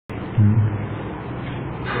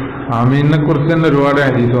ആമീനെ കുറിച്ച് തന്നെ ഒരുപാട്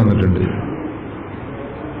ഹദീസ് വന്നിട്ടുണ്ട്.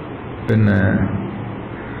 പിന്നെ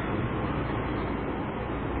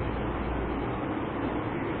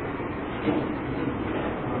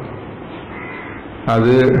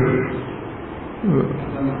അത്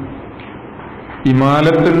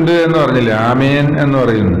ഇമാലത്തുണ്ട് എന്ന് പറഞ്ഞില്ലേ, ആമീൻ എന്ന്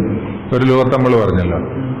പറയുന്നത് ഒരു ലോകത്ത് നമ്മൾ പറഞ്ഞല്ലോ.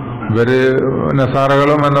 ഇവര്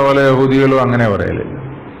നസാറകളും എന്ന പോലെ യഹൂദികളും അങ്ങനെ പറയല്.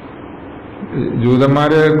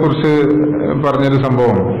 ജൂതന്മാരെ കുറിച്ച് പറഞ്ഞൊരു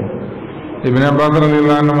സംഭവം ഇബ്നു അബ്ബാസ്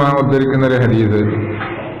റളിയല്ലാഹു അൻഹു ഉദ്ധരിക്കുന്ന ഒരു ഹദീസ്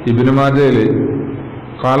ഇബ്നു മാജയിൽ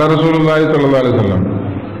ഖാല റസൂലുള്ളാഹി സ്വല്ലല്ലാഹു അലൈഹി വസല്ലം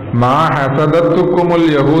മാ ഹസദത്തുക്കുമുൽ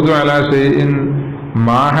യഹൂദു അലാ ഷൈഇൻ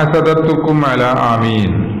മാ ഹസദത്തുക്കും അലാ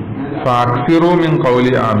ആമീൻ ഫഅക്സിറൂ മിൻ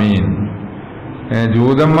ഖൗലി ആമീൻ.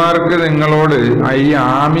 ജൂതന്മാർക്ക് നിങ്ങളോട് ഈ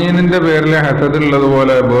ആമീനിന്റെ പേരിൽ ഹസദ്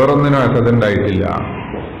ഉള്ളതുപോലെ വേറൊന്നിനും ഹസദ് ഉണ്ടായിട്ടില്ല.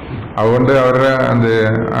 അതുകൊണ്ട് അവരുടെ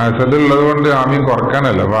ഹസദ് ഉള്ളത് കൊണ്ട് ആമീൻ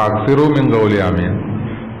കുറക്കാനല്ല, ഫഅക്സിറൂ മിൻ ഖൗലി ആമീൻ.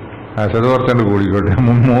 ഹസദ് കുറച്ചുകൊണ്ട് കൂടിക്കോട്ടെ,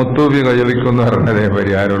 മൂത്തൂബി കയ്യലിക്കും എന്ന് പറഞ്ഞതേ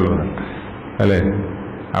പരിഹാരമുള്ളൂ അല്ലേ.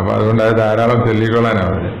 അപ്പൊ അതുകൊണ്ട് അത് ധാരാളം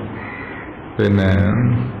ചൊല്ലിക്കൊള്ളാനാണ്. പിന്നെ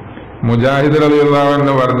മുജാഹിദ് റളിയല്ലാഹു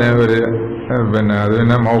അൻഹു പറഞ്ഞ ഒരു പിന്നെ അത്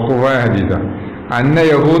പിന്നെ മൗഖൂഫായ ഹദീസാ. അന്ന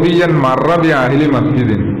യഹൂദിയൻ മറ ബി അഹ്ലി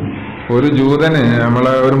മസ്ജിദിൻ, ഒരു ജൂതന്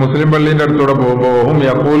നമ്മളെ ഒരു മുസ്ലിം പള്ളീന്റെ അടുത്തൂടെ പോകുമ്പോൾ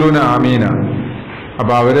യഖൂലൂന ആമീന,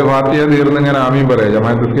 അപ്പൊ അവര് ഫാത്തിഹ തീർന്നിങ്ങനെ ആമീൻ പറയാം,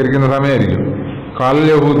 ജമാഅത്ത് നിസ്കരിക്കുന്ന സമയമായിരിക്കും. ഖാൽ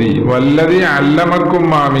യഹൂദി വല്ലദീ അല്ലമക്കും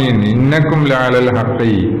ആമീൻ ഇന്നക്കും ലഅലൽ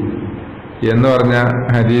ഹഖി എന്ന് പറഞ്ഞ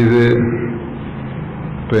ഹദീസ്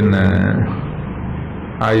പിന്നെ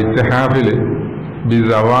ആ ഇത്തിഹാഫില് ബി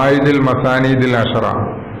സവായിദിൽ മസാനീദിൽ അഷറ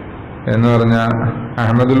എന്ന് പറഞ്ഞ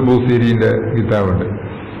അഹമ്മദുൽ ബൂസീരിന്റെ കിതാബുണ്ട്.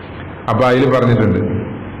 അപ്പൊ അതിൽ പറഞ്ഞിട്ടുണ്ട്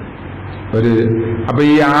അപ്പൊ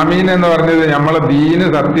ഈ ആമീൻ എന്ന് പറഞ്ഞത് നമ്മളെ ദീന്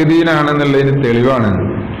സത്യദീനാണെന്നുള്ളതിന് തെളിവാണ്.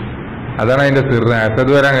 അതാണ് അതിന്റെ സിറ്.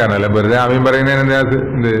 ഹസദ് വരാൻ കാരണമല്ല. വെറുതെ ആമീൻ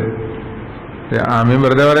പറയുന്നതിന് ആമീൻ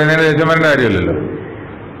വെറുതെ പറയുന്നതിന് ദേഷ്യം വരേണ്ട കാര്യമല്ലല്ലോ.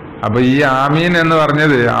 അപ്പൊ ഈ ആമീൻ എന്ന്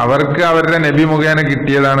പറഞ്ഞത് അവർക്ക് അവരുടെ നബി മുഖേന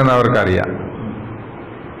കിട്ടിയതാണെന്ന് അവർക്കറിയാം.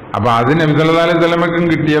 അപ്പൊ അത് നബി സല്ലല്ലാഹു അലൈഹി വസല്ലമക്കും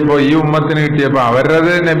കിട്ടിയപ്പോ ഈ ഉമ്മത്തിന് കിട്ടിയപ്പോ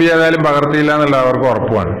അവരത് നബി ഏതായാലും പകർത്തിയില്ല എന്നുള്ള അവർക്ക്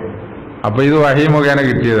ഉറപ്പാണ്. അപ്പൊ ഇത് വഹി മുഖേന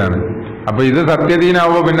കിട്ടിയതാണ്. അപ്പൊ ഇത്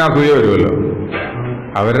സത്യദീനാവുമ്പോ പിന്നെ അസൂയ വരുമല്ലോ.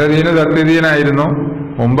 അവരുടെ ദീന് സത്യദീനായിരുന്നു,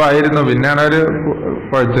 മുമ്പായിരുന്നു, പിന്നെയാണ് അവര്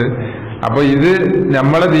കുഴച്ച്. അപ്പൊ ഇത്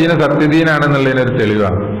നമ്മളെ ദീന് സത്യദീനാണെന്നുള്ളതിനൊരു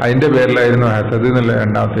തെളിവാണ്. അതിന്റെ പേരിലായിരുന്നു ഹസദ് എന്നുള്ള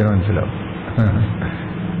രണ്ടാമത്തേന് മനസ്സിലാവും.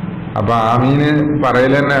 അപ്പൊ ആമീന്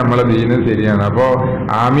പറയൽ തന്നെ നമ്മളെ ദീന് ശരിയാണ്. അപ്പൊ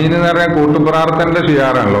ആമീൻ എന്ന് പറഞ്ഞാൽ കൂട്ടുപ്രാർത്ഥനയുടെ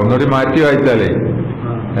ഷിയാറാണല്ലോ. ഒന്നുകൂടി മാറ്റി വായിച്ചാലേ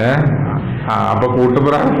അപ്പൊ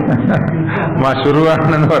കൂട്ടുപ്രാർത്ഥന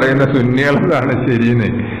മശ്റൂആണെന്ന് പറയുന്ന സുന്നികളാണ് ശരിയെന്ന്,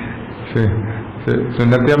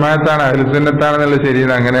 സുന്നത്യമായത്താണ് അഹ്ലുസുന്നത്താണെന്നുള്ള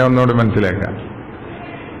ശരിയെന്ന് അങ്ങനെ ഒന്നുകൂടി മനസ്സിലാക്കാം.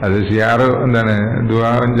 അത് ഷിയാറ് എന്താണ്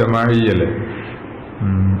ദുആഉൻ ജമാഇയ്യല്ലേ.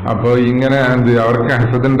 അപ്പൊ ഇങ്ങനെ അവർക്ക്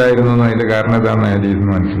ഹസദ് ഉണ്ടായിരുന്നു അതിന്റെ കാരണം ഇതാണ് ഹദീസ്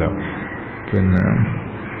മനസ്സിലാവും. പിന്നെ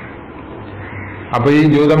അപ്പൊ ഈ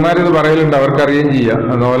ജൂതന്മാരിത് പറയലുണ്ട്, അവർക്കറിയുകയും ചെയ്യാം.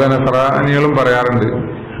 അതുപോലെ നസ്രാനികളും പറയാറുണ്ട്.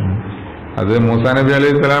 അത് മൂസാ നബി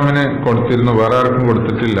അലൈഹി സ്വലാമിന് കൊടുത്തിരുന്നു, വേറെ ആർക്കും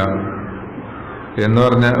കൊടുത്തിട്ടില്ല എന്ന്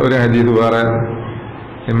പറഞ്ഞ ഒരു ഹദീസ് വേറെ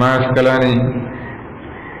ഇമാം അസ്കലാനി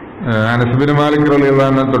അനസ് ബിൻ മാലിക് റളിയല്ലാഹു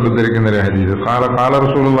അൻഹു തൊട്ടുദ്ധരിക്കുന്ന ഒരു ഹദീസ്. ഖാല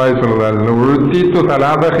റസൂലുള്ളാഹി സ്വല്ലല്ലാഹു അലൈഹി വസല്ലം ഉഴ്തീതു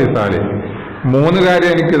സലാസ ഖിസാലി, 3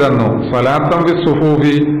 കാര്യം എനിക്ക് തന്നു. സ്വലാത്തം ഫി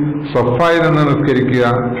സുഫൂഫി, സഫായി നിന്ന് നിസ്കരിക്കുക.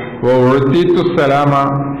 ഉഴ്തീതു സലാമ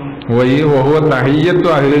വഹുവ തഹിയ്യത്തു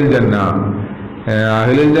അഹ്ലിൽ ജന്ന,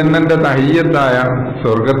 അഹ്ലിൽ ജന്നന്റെ തഹിയ്യത്തായ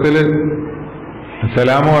സ്വർഗത്തില്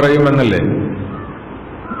സലാം പറയുമെന്നല്ലേ.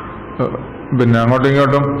 പിന്നെ അങ്ങോട്ടും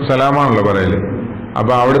ഇങ്ങോട്ടും സലാമാണല്ലോ പറയല്.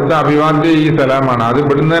 അപ്പൊ അവിടുത്തെ അഭിവാദ്യം ഈ സലാമാണ്. അത്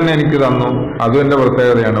ഇവിടുന്ന് തന്നെ എനിക്ക് തന്നു, അതും എന്റെ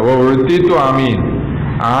പ്രത്യേകതയാണ്. ഒഴുത്തീത്തു ആമീൻ,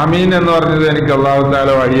 ആമീൻ എന്ന് പറഞ്ഞത് എനിക്ക് അല്ലാഹു തആല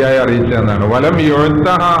വഹിയായി അറിയിച്ചതെന്നാണ്. വലം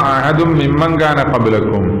യുഅ്തഹ അഹദും മിമ്മൻ കാന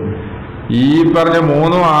ഖബ്ലക്കും, ഈ പറഞ്ഞ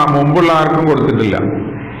 3 മുമ്പുള്ള ആർക്കും കൊടുത്തിട്ടില്ല.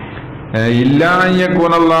 ഇല്ലാ അൻ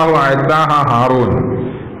യകൂന അല്ലാഹു അഅതാഹ ഹാറൂൻ,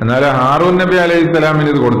 എന്നാൽ ഹാറൂൻ നബി അലൈഹി സ്വലാമിന്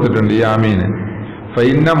ഇത് കൊടുത്തിട്ടുണ്ട് ഈ ആമീന്.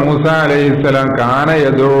 ഫഇന്ന മൂസ അലൈഹി സ്വലാം കാന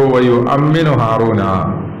യദഉ വയുഅമ്മിനു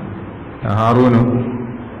ഹാറൂനു,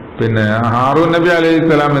 പിന്നെ ഹാറൂൻ നബി അലൈഹി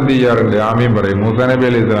സ്വലാം എന്ത് ചെയ്യാറുണ്ട്? ആമീൻ പറയും മൂസാ നബി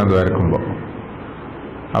അലൈഹി സ്വലാം ദ്വാരക്കുമ്പോ.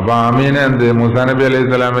 അപ്പൊ ആമീന് മൂസാ നബി അലൈഹി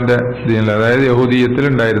സ്വലാമിന്റെ ദീനിൽ, അതായത്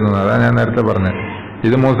യഹൂദിയത്തിലുണ്ടായിരുന്നു. അതാ ഞാൻ നേരത്തെ പറഞ്ഞത്.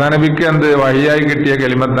 ഇത് മൂസാ നബിക്ക് വഹിയായി കിട്ടിയ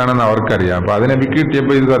കലിമത്താണെന്ന് അവർക്കറിയാം. അപ്പൊ അത് നബിക്ക്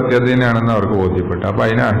കിട്ടിയപ്പോ ഇത് സത്യദീനാണെന്ന് അവർക്ക് ബോധ്യപ്പെട്ടു. അപ്പൊ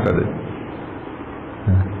അതിനകത്തത്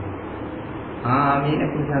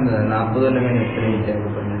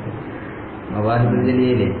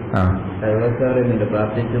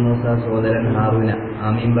പ്രാർത്ഥിച്ചു മൂസ സോദരൻ ഹാറൂന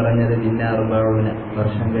ആമീൻ പറഞ്ഞത് പിന്നെ 60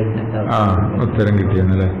 വർഷം കഴിഞ്ഞ ഉത്തരം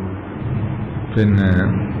കിട്ടിയെന്നല്ലേ. പിന്നെ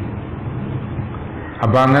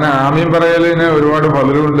അപ്പൊ അങ്ങനെ ആമീൻ പറയലിന് ഒരുപാട്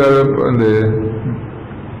ഫലരുണ്ട്.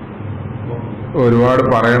 ഒരുപാട്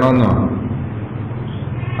പറയണമെന്നോ?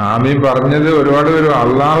 ആമീൻ പറഞ്ഞത് ഒരുപാട് വരും.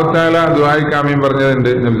 അല്ലാഹു തആല ദുആയ്ക്ക് ആമീൻ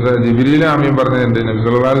പറഞ്ഞതുണ്ട്, ജിബ്രീൽ ആമീൻ പറഞ്ഞതുണ്ട്, നബി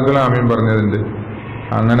സല്ലല്ലാഹു അലൈഹി വസല്ലം ആമീൻ പറഞ്ഞതുണ്ട്.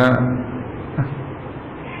 അങ്ങനെ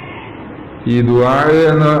ഈ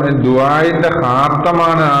ദുആഇന്റെ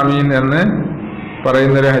ഖാത്തമാണ് ആമീൻ എന്ന്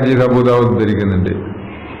പറയുന്നൊരു ഹദീസ് അബൂ ദാവൂദ് ഉദ്ധരിക്കുന്നുണ്ട്.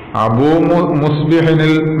 അബൂ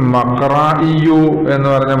മുസ്ബിഹിനിൽ മഖ്റാഇയ്യു എന്ന്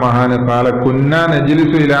പറഞ്ഞ മഹാന് ഖാല കുന്നാ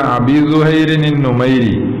നജ്ലിസു ഇലാ അബീ സുഹൈറിൻ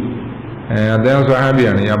നുമൈരി. അദ്ദേഹം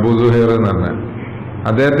സ്വഹാബിയാണ്, ഈ അബൂ സുഹൈർ എന്ന് പറഞ്ഞ.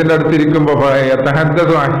 അദ്ദേഹത്തിന്റെ അടുത്തിരിക്കുമ്പോ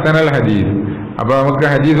യതഹദ്ദസു അഹ്സനൽ ഹദീസ്, അപ്പൊ നമുക്ക്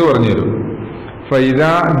ഹദീസ് പറഞ്ഞു തരും.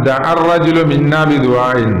 ഫഇദാ ദഅ റജുലു മിന്നാ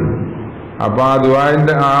ബിദുആഇൻ, അപ്പൊ ആ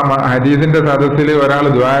ദുആഇന്റെ ആ ഹദീസിന്റെ സദസ്സിൽ ഒരാൾ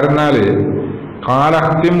ദുആയിരുന്നാല് ഖാല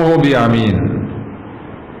അഖ്തിമുഹു ബി ആമീൻ,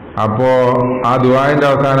 അപ്പോ ആ ദുആഇന്റെ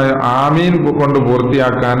അവസാനം ആമീൻ കൊണ്ട്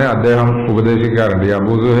പൂർത്തിയാക്കാൻ അദ്ദേഹം ഉപദേശിക്കാറുണ്ട്. ഈ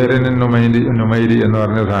അബൂ സുഹൈറിൻ നുമൈരി എന്ന്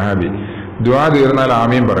പറഞ്ഞ സഹാബി ദുആ തീർന്നാൽ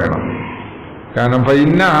ആമീൻ പറയണം. കാരണം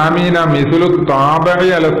ഫഇന്ന ആമീന മിസ്ലു താബഇ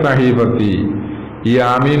അല സഹീഫത്തി, ഈ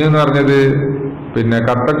ആമീൻ എന്ന് പറഞ്ഞത് പിന്നെ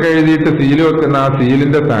കത്തൊക്കെ എഴുതിയിട്ട് സീല് വെക്കുന്ന ആ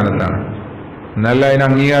സീലിന്റെ സ്ഥാനത്താണ്, എന്നല്ല അതിന്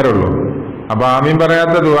അംഗീകാരമുള്ളൂ. അപ്പൊ ആമീൻ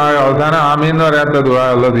പറയാത്ത ദുആ, അവസാനം ആമീൻ എന്ന് പറയാത്ത ദുആ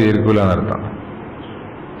അല്ലാഹു സ്വീകരിക്കൂല എന്നർത്ഥം,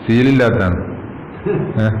 സീലില്ലാത്താണ്.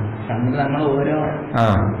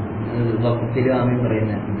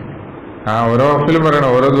 ഓരോ വഖത്തിലും പറയണം,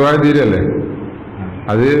 ഓരോ ദുആ തീരല്ലേ,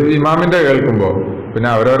 അത് ഇമാമിന്റെ കേൾക്കുമ്പോ. പിന്നെ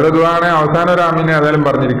അവരവരുടെ ദുആനെ അവസാനം ഒരു ആമീനെ ഏതായാലും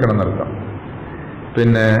പറഞ്ഞിരിക്കണം എന്നർത്ഥം.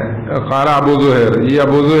 പിന്നെ ഖാല അബൂ സുഹൈർ, ഈ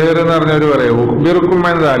അബൂ സുഹൈർ എന്ന് പറഞ്ഞവര് പറയും ഉഖ്ബിറുക്കും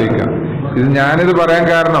അൻ ദാലിക, ഇത് ഞാനിത് പറയാൻ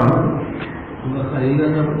കാരണം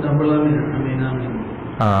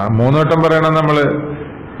 3 വട്ടം പറയണം നമ്മള്.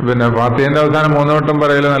 പിന്നെ ഫാത്തിഹയുടെ അവസാനം 3 വട്ടം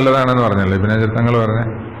പറയല് നല്ലതാണെന്ന് പറഞ്ഞല്ലേ പിന്നെ ചിത്രങ്ങൾ പറഞ്ഞ,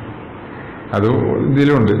 അത്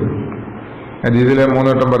ഇതിലുണ്ട്, ഹദീസിലെ 3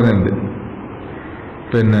 വട്ടം പറഞ്ഞിട്ടുണ്ട്.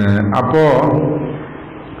 പിന്നെ അപ്പോ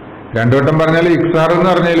 2 വട്ടം പറഞ്ഞാൽ ഇക്സാർ എന്ന്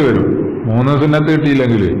പറഞ്ഞാൽ വരും, 3 സുന്നത്ത്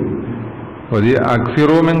കിട്ടിയില്ലെങ്കിൽ ഒരു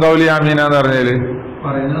അക്സിറൂ മിൻ ഖൗലി ആമീന എന്ന് പറഞ്ഞാല്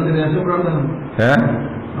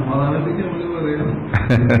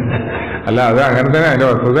അല്ല, അത് അങ്ങനെ തന്നെ, അതിന്റെ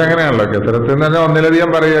വസ്തുത അങ്ങനെയാണല്ലോ. കെസറത്ത് എന്ന് പറഞ്ഞാൽ ഒന്നിലധികം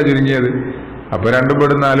പറയുക ചുരുങ്ങിയത്. അപ്പൊ 2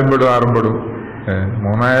 പെടും, 4 പെടും, 6 പെടും.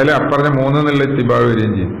 3 അപ്പറഞ്ഞ 3 എന്നുള്ള ഇത്തിബാവ്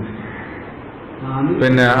വരികയും ചെയ്യും.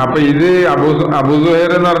 പിന്നെ അപ്പൊ ഇത് അബൂ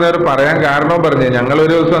സുഹൈർ എന്ന് പറഞ്ഞവർ പറയാൻ കാരണവും പറഞ്ഞു. ഞങ്ങൾ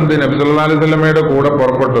ഒരു ദിവസം നബി സല്ലല്ലാഹു അലൈഹി വസല്ലമയുടെ കൂടെ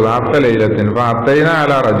പുറപ്പെട്ടു, ആത്ത ലൈലത്തിന്. അപ്പൊ അത്തൈന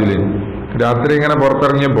അലാ റജുലിൻ, രാത്രി ഇങ്ങനെ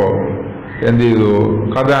പുറത്തിറങ്ങിയപ്പോ എന്ത് ചെയ്തു,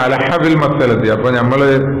 കഥ അലഹബിൽ മസലത്തി. അപ്പൊ നമ്മള്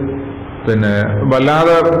പിന്നെ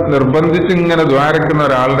വല്ലാതെ നിർബന്ധിച്ച് ഇങ്ങനെ ദ്വാരക്കുന്ന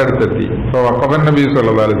ഒരാളുടെ അടുത്തെത്തി. ഇപ്പൊ വഖഫൻ നബി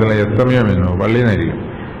സല്ലല്ലാഹു അലൈഹി വസല്ലം യസ്തമിയുമെന്നു, പള്ളിന്നായിരിക്കും.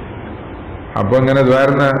 അപ്പൊ ഇങ്ങനെ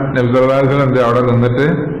ദ്വാരുന്ന നബി സല്ലല്ലാഹു അലൈഹി വസല്ലം അവിടെ നിന്നിട്ട്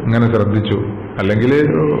ഇങ്ങനെ ശ്രദ്ധിച്ചു. അല്ലെങ്കിൽ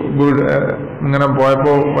ഇങ്ങനെ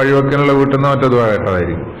പോയപ്പോ വഴിവെക്കാനുള്ള വീട്ടിൽ നിന്ന് മറ്റേ ദ്വാ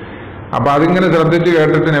കേട്ടതായിരിക്കും. അപ്പൊ അതിങ്ങനെ ശ്രദ്ധിച്ച്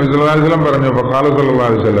കേട്ടിട്ട് നബി സല്ലല്ലാഹു അലൈഹി വസല്ലം പറഞ്ഞു, ഫഖാല സല്ലല്ലാഹു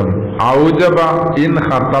അലൈഹി വസല്ലം ഔജബ ഇൻ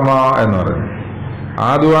ഖതമ എന്ന് പറഞ്ഞു.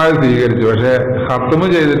 ആ ദുആ സ്വീകരിച്ചു, പക്ഷെ ഖത്മ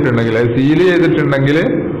ചെയ്തിട്ടുണ്ടെങ്കിൽ, അത് സീല് ചെയ്തിട്ടുണ്ടെങ്കിൽ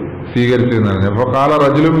സ്വീകരിച്ചു എന്ന് പറഞ്ഞു. അപ്പൊ ഖാല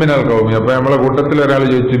റജുലുൻ മിനൽ ഖൗമി, അപ്പൊ നമ്മളെ കൂട്ടത്തിൽ ഒരാൾ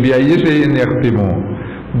ചോദിച്ചു, ബി അയ്യി ഷൈഇൻ യഖ്തിമു,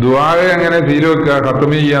 ദുആ എങ്ങനെ സീല് വെക്കുക,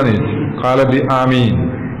 ഖത്മ ചെയ്യാന്ന് ചോദിച്ചു. ഖാല ബി ആമീൻ,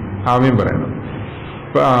 ആമീൻ പറയണം.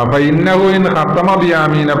 ഫഇന്നഹു ഇൻ ഖതമ ബി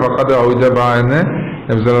ആമീന ഫഖദ് ഔജബ എന്ന്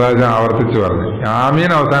നബി സല്ലല്ലാഹു അലൈഹി വസല്ലം ആവർത്തിച്ച് പറഞ്ഞു. ആമീൻ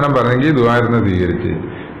അവസാനം പറഞ്ഞെങ്കിൽ ദുആഇനെ സ്വീകരിച്ച്.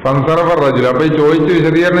 ഫൻസറഫ റജുൽ, അപ്പൊ ഈ ചോദിച്ച്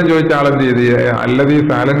വിശദീകരണം ചോദിച്ച ആളെന്ത് ചെയ്ത്, അല്ലദീ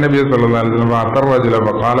സഅലൻ നബി സല്ലല്ലാഹു അലൈഹി വസല്ലം ഫഅത്തർ റജുല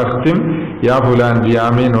ഫഖാല ഖ്തിം യാ ഫുലാൻ ബി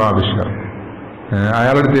ആമീൻ വഅബ്ശിർ,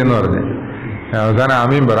 അയാളെടുത്ത് എന്ന് പറഞ്ഞു അവസാനം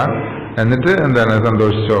ആമീൻ പറ, എന്നിട്ട് എന്താണ്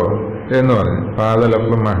സന്തോഷിച്ചോ എന്ന് പറഞ്ഞു. ഫാദ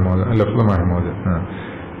ലഫ്ളു മഹ്മൂദ്.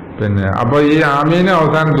 പിന്നെ അപ്പൊ ഈ ആമീന്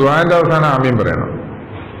അവസാനം ദുആന്റെ അവസാനം ആമീൻ പറയണം.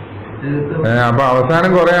 അപ്പൊ അവസാനം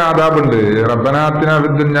കുറെ ആദാബുണ്ട്. റബ്ബനാ ആതിനാ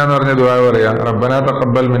ഫിദ്ദുനിയ എന്ന് പറഞ്ഞ ദുആ പറയാ, റബ്ബനാ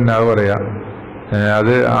തഖബ്ബൽ മിന്നാ പറയാ.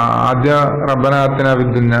 അത് ആദ്യ റബ്ബനാ ആതിനാ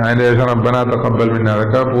ഫിദ്ദുനിയ, അതിന്റെ ശേഷം റബ്ബനാ തഖബ്ബൽ മിന്നാ,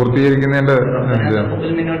 അതൊക്കെ പൂർത്തീകരിക്കുന്നതിന്റെ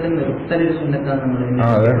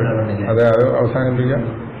അതെ, അത് അവസാനിപ്പിക്കാം.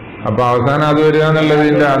 അപ്പൊ അവസാനം അത് വരിക എന്നുള്ളത്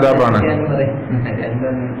ഇതിന്റെ ആദാബാണ്.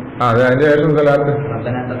 അതെ, അതിന്റെ ശേഷം സലാത്ത്.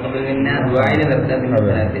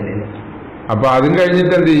 അപ്പൊ അതും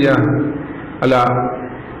കഴിഞ്ഞിട്ട് എന്ത് ചെയ്യാ, അല്ല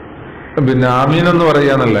പിന്നെ ആമീൻ എന്ന്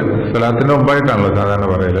പറയാന്നല്ലേ, സലാത്തിന്റെ മുമ്പായിട്ടാണല്ലോ സാധാരണ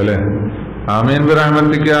പറയല് അല്ലെ. ആമീൻ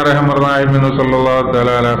ബിറഹ്മതിക യാ അർഹമർ റഹീമീൻ സല്ലല്ലാഹു തആല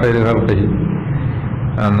അലാ ഖൈരി ഖൽഖിഹി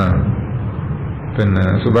എന്നാണ്. പിന്നെ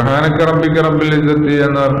സുബ്ഹാനക റബ്ബിക റബ്ബിൽ ഇസ്സത്തി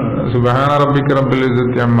എന്ന സുബ്ഹാന റബ്ബിക റബ്ബിൽ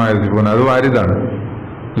ഇസ്സത്തി അമ്മാ യസിഫൂൻ, അത് വാരിദാണ്.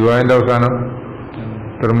 ദുആന്റെ അവസാനം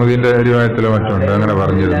തിർമിദിന്റെ റിവായത്തിലോ മറ്റുണ്ട് അങ്ങനെ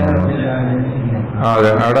പറഞ്ഞിരുന്നു.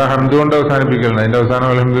 അതെ, അവിടെ ഹംദ് കൊണ്ട് അവസാനിപ്പിക്കലുണ്ട്, അതിന്റെ അവസാനം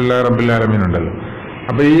അൽഹംദുലില്ലാഹി റബ്ബിൽ ആലമീൻ ഉണ്ടല്ലോ.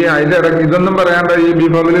 അപ്പൊ ഈ അതിന്റെ ഇടയ്ക്ക് ഇതൊന്നും പറയാണ്ട് ഈ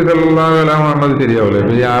ബിഫദ്ലി സല്ലല്ലാഹു അലൈഹി മുഹമ്മദ് ശരിയാവൂലേ.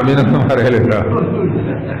 ഇപ്പൊ ഈ ആമീനൊന്നും പറയലുണ്ടോ?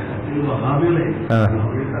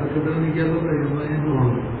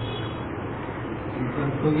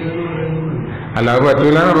 അല്ല അത്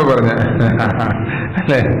പറ്റൂലെന്നപ്പോ പറഞ്ഞ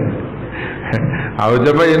അല്ലേ?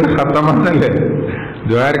 ഔജബ എന്ന് ഖത്തമെന്നല്ലേ?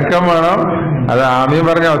 ദ്വാരക്കം വേണം, അത് ആമീൻ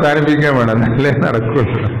പറഞ്ഞ് അവസാനിപ്പിക്കാൻ വേണം, എന്നല്ലേ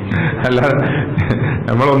നടക്കുള്ളൂ. അല്ലാതെ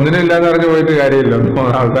നമ്മൾ ഒന്നിനും ഇല്ലാതെ അറിഞ്ഞു പോയിട്ട് കാര്യമില്ല,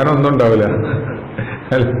 അവസാനം ഒന്നും ഉണ്ടാവില്ല.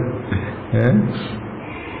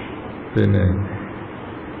 പിന്നെ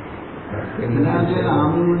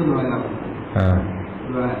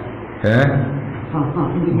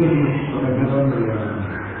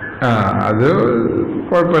അത്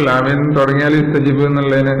കുഴപ്പമില്ല. ആമീൻ തുടങ്ങിയാൽ ഇസ്തജീബ്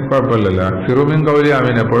എന്നുള്ളതിന് കുഴപ്പമില്ലല്ലോ. സിറുമിൻ കൗലി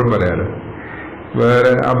ആമീൻ എപ്പോഴും പറയാലോ.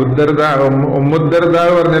 വേറെ അബുദ്ദർദ ഉമ്മുദ്ദർദ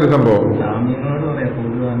പറഞ്ഞൊരു സംഭവം.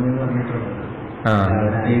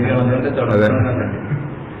 അതെ,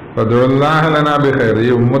 ഈ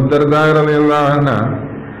ഉമ്മുദ്ദർദ റളിയല്ലാഹു അൻഹ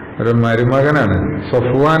ഒരു മരുമകനാണ്.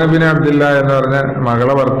 സഫ്വാൻ ബിൻ അബ്ദുല്ല എന്ന് പറഞ്ഞ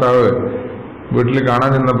മകളെ ഭർത്താവ് വീട്ടിൽ കാണാൻ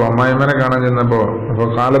ചെന്നപ്പോ, അമ്മായിമ്മനെ കാണാൻ ചെന്നപ്പോ, അപ്പൊ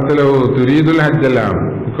കാലത്തിലോ തുരീദുൽ ഹജ്ജെല്ലാം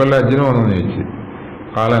ഇക്കൊല്ലം ഹജ്ജിന് വന്നെന്ന് ചോദിച്ചു.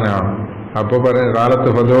 കാലനാണ്. അപ്പൊ പറഞ്ഞു കാലത്ത്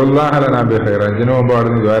ഫദുല്ലാഹലനാ ബിഖൈർ, ഹജ്ജിന് പോകുമ്പോൾ അവിടെ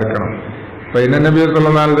നിന്ന് ദ്വാരക്കണം. ഫൈന നബി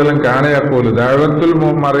സല്ലല്ലാഹു അലൈഹി വസല്ലം കാന യഖൂലു ദഅവത്തുൽ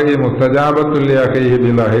മർഇ മുസ്തജാബത്തുൽ ലിഅഖീഹി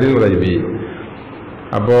ബിളാഹിരിൽ ഗൈബി.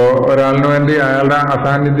 അപ്പോ ഒരാളിന് വേണ്ടി അയാളുടെ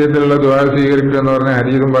അസാന്നിധ്യത്തിലുള്ള ദുആ സ്വീകരിക്കുക എന്ന് പറഞ്ഞ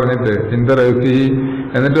ഹദീസും പറഞ്ഞിട്ട് ഇന്ദ റൗസിഹി,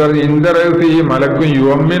 എന്നിട്ട് പറഞ്ഞു ഇന്ദ റൗസിഹി മലക്കും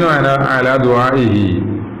യുഅമ്മിനു അലാ ദുആഇഹി.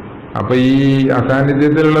 അപ്പൊ ഈ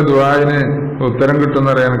അസാന്നിധ്യത്തിലുള്ള ദുആഇന് ഉത്തരം കിട്ടുന്ന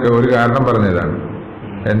പറയാൻ ഒരു കാരണം പറഞ്ഞതാണ്.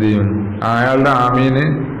 എന്ത് ചെയ്യും? അയാളുടെ ആമീന്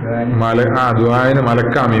ദുആഇന്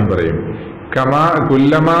മലക്ക് ആമീൻ പറയും. കമാ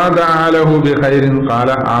കുല്ലമാ ദഅലഹു ബിഖൈരിൻ ഖാല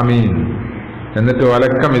ആമീൻ, എന്നിട്ട്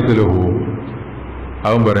വലക്ക മിസ്ലുഹു,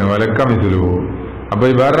 അവൻ പറയും വലക്ക മിസ്ലുഹു. അപ്പൊ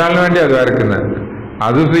ഈ വേറൊരാളിന് വേണ്ടി അത് വരക്കുന്നത്,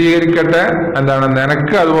 അത് സ്വീകരിക്കട്ടെ, എന്താണ്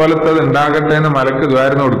നിനക്ക് അതുപോലത്തെ ഉണ്ടാകട്ടെ എന്ന് മലക്ക്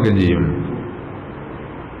ദ്വാരന്ന് കൊടുക്കുകയും ചെയ്യും.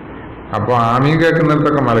 അപ്പൊ ആമീൻ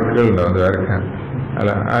കേൾക്കുന്നിടത്തൊക്കെ മലക്കുകൾ ഉണ്ടാവും ദ്വാരക്കാൻ, അല്ല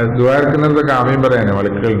ദ്വാരക്കുന്നിടത്തൊക്കെ ആമീൻ പറയാനേ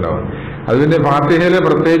മലക്കുകൾ ഉണ്ടാവും. അതിന്റെ ഫാത്തിഹയില്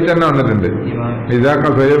പ്രത്യേകിച്ച് തന്നെ വന്നിട്ടുണ്ട്. ഇതാ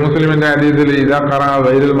സഹീഹ് മുസ്ലിമിന്റെ ഹദീസിൽ ഇദാ ഖറഅ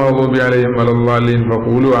ഗൈറുൽ മഗ്ദൂബി അലൈഹിം വലദ്ദാലിൻ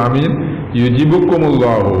ഫഖൂലു ആമീൻ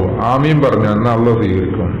യുജിബുക്കുമുല്ലാഹു, ആമീൻ പറഞ്ഞു എന്നാൽ അല്ലാഹു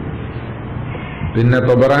സ്വീകരിക്കും. പിന്നെ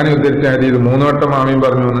തൊബറാനി ഉദ്ധരിച്ച ഹദീസ് 3 വട്ടം ആമീൻ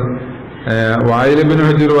പറഞ്ഞു എന്ന് വായിൽ ഇബ്നു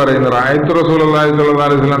ഹുജർ പറയുന്നു. റഅയ്തു റസൂലുള്ളാഹി സ്വല്ലല്ലാഹു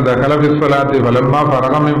അലൈഹി വസല്ലം ദഖല ഫി സ്വലാത്തി ഫലമ്മാ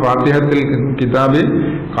ഫറഗ മിൻ ഫാത്തിഹത്തിൽ കിതാബി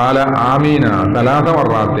ഖാല ആമീന 3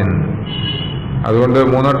 മർറാത്തിൻ. അതുകൊണ്ട്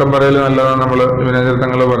 3 വട്ടം പറയൽ നല്ലതാണ്. നമ്മൾ ഇബ്നു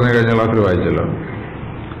തങ്ങൾ പറഞ്ഞു കഴിഞ്ഞ ക്ലാസ്സിൽ വായിച്ചല്ലോ.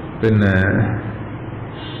 പിന്നെ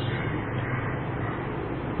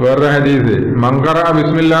വേറെ ഹദീസ് മൻ ഖറഅ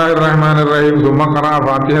ബിസ്മില്ലാഹിർ റഹ്മാനിർ റഹീം സുമ്മ ഖറഅ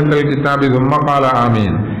ഫാത്തിഹത്തുൽ കിതാബി സുമ്മ ഖാല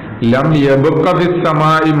ആമീൻ ലം യബ്ഖ ഫിസ്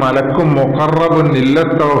സമാഇ മലക്കും മുഖറബുൻ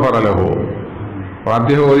ഇല്ലസ്തഗ്ഫറ ലഹു.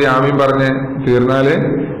 ഫാത്തിഹ ഓതി ആമീൻ പറഞ്ഞ് തീർന്നാല്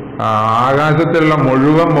ആകാശത്തിലുള്ള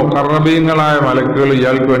മുഴുവൻ മുഖറബീങ്ങളായ മലക്കുകൾ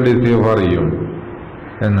ഇയാൾക്ക് വേണ്ടി ഇസ്തിഗ്ഫാർ ചെയ്യും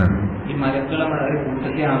എന്ന്.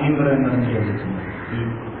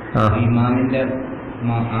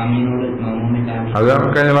 അത്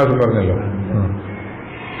കഴിഞ്ഞ ക്ലാസ്സിൽ പറഞ്ഞല്ലോ.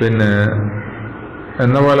 പിന്നെ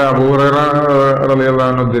എന്ന പോലെ അബൂ ഹുറൈറ റളിയല്ലാഹു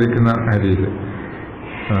അൻഹു ഉദ്ധരിക്കുന്ന ഹദീസ്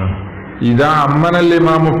ഇദാ അമ്മനൽ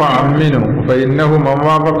ഇമാമു ഫഅമ്മിനു ഫഇന്നഹു മൻ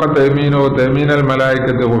വാഫഖ തഅമീനു തഅമീനൽ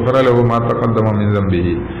മലായികത്തി ഗുഫറ ലഹു മാ തഖദ്ദമ മിൻ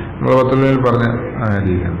ദംബിഹി. നമ്മൾ വത്തുൽ പറഞ്ഞ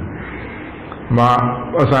ഹദീസാണ്.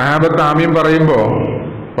 സഹാബത്ത് ആമീൻ പറയുമ്പോ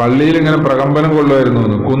പള്ളിയിൽ ഇങ്ങനെ പ്രകമ്പനം കൊള്ളുമായിരുന്നു.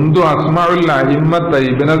 കുന്തു അസ്മഉൽ അഇമ്മത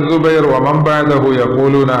ഇബ്നു സുബൈർ വമൻ ബഅദഹു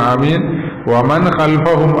യഖൂലൂന ആമീൻ വമൻ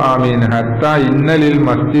ഖൽഫഹും ആമീൻ ഹത്താ ഇന്നലിൽ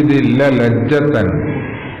മസ്ജിദി ലജ്ജതൻ.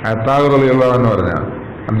 അത്താഹ് റളിയല്ലാഹു അൻഹു പറഞ്ഞ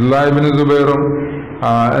അബ്ദുല്ലാഹി ഇബ്നു സുബൈറും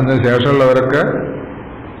എന്ന് ശേഷമുള്ളവരൊക്കെ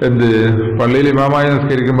എന്ത് പള്ളിയിൽ ഇമാമായി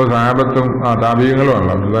നിസ്കരിക്കുമ്പോൾ സഹാബത്തും താബീയങ്ങളും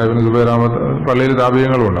ആണല്ലോ. അബ്ദുല്ലാഹി ഇബ്നു സുബൈർ പള്ളിയിൽ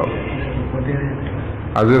താബീയങ്ങളും ഉണ്ടാവും.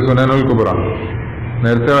 അത് സുനനുൽ കുബ്ര.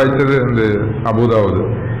 നേരത്തെ വായിച്ചത് എന്ത് അബൂദാവൂദ്,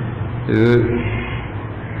 ഇത്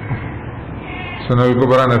സുനനുൽ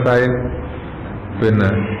കുബ്ര നസായി. പിന്നെ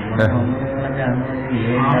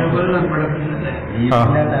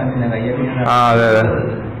അതെ അതെ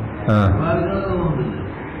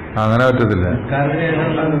അങ്ങനെ പറ്റത്തില്ല.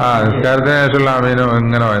 നിസ്കാരത്തിന് ശേഷമുള്ള ആമീനും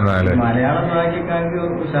ഇങ്ങനെ വായനാല്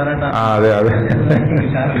അതെ അതെ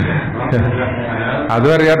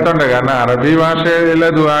അതും അറിയാത്തോണ്ട്. കാരണം അറബി ഭാഷയിലെ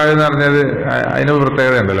ദുആ എന്ന് പറഞ്ഞത് അതിന്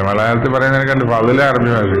പ്രത്യേകത ഉണ്ടല്ലോ. മലയാളത്തിൽ പറയുന്നതിനെ കണ്ട് ഫളിലെ അറബി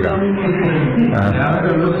ഭാഷക്കാം.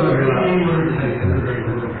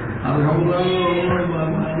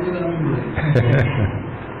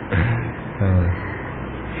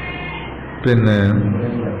 പിന്നെ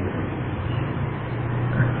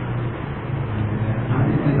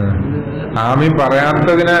ആമീൻ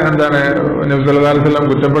പറയാത്തതിന് എന്താണ് നബി സല്ലല്ലാഹു അലൈഹി വസല്ലം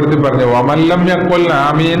കുറ്റപ്പെടുത്തി പറഞ്ഞു. വമല്ലം യഖുൽ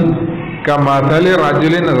ആമീൻ കമസലി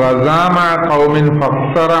റജുലിൻ ഗസാ മഅ ഖൗമിൻ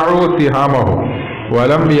ഫഖറഉ സിഹാമഹു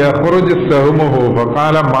വലം യഖ്റുജ് സഹമുഹു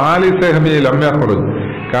ഫഖാല മാലി സഹമി ലം യഖ്റുജ്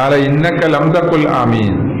ഖാല ഇന്നക ലം തഖുൽ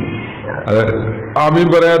ആമീൻ. അത് ആമീൻ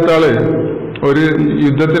പറയാത്ത ആള് ഒരു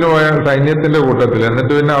യുദ്ധത്തിന് പോയ സൈന്യത്തിന്റെ കൂട്ടത്തിൽ,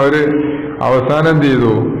 എന്നിട്ട് പിന്നെ അവര് അവസാനം എന്ത്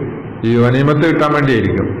ചെയ്തു, ഈ ഗനീമത്ത് കിട്ടാൻ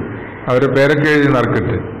വേണ്ടിയായിരിക്കും അവര് പേരൊക്കെ എഴുതി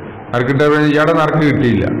നറുക്കിട്ട് ഇയാടെ നറുക്ക്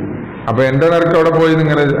കിട്ടിയില്ല. അപ്പൊ എന്റെ നറുക്ക് അവിടെ പോയി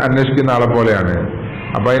ഇങ്ങനെ അന്വേഷിക്കുന്ന ആളെ പോലെയാണ്.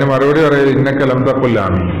 അപ്പൊ അതിന് മറുപടി പറയുന്നത് ഇന്നൊക്കെ ലംതക്കുല്ല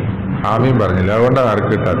ആമീൻ, ആമീൻ പറഞ്ഞില്ല, അതുകൊണ്ടാണ്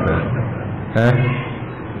നറുക്ക് കിട്ടാത്തത്.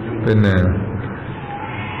 പിന്നെ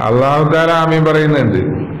അല്ലാഹു തആല ആമീൻ പറയുന്നുണ്ട്.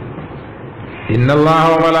 ഇന്നല്ലാഹ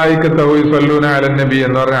വ മലായികതഹു യുസല്ലൂന അലൻ നബി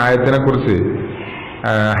എന്ന് പറഞ്ഞ ആയത്തിനെ കുറിച്ച്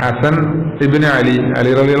ഹസൻ ഇബ്നു അലി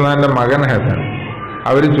റളിയല്ലാഹു അൻഹുവിന്റെ മകൻ ഹസൻ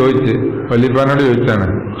അവര് ചോദിച്ച് വല്ലിപ്പാനോട് ചോദിച്ചാണ്.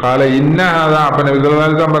 ഖാല ഇന്ന ഹാദാ, അപ്പൊ നബി സല്ലല്ലാഹു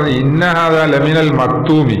അലൈഹി വസല്ലം പറഞ്ഞു ഇന്ന ഹാദാ ലമിനൽ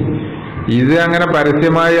മക്തൂമി, ഇത് അങ്ങനെ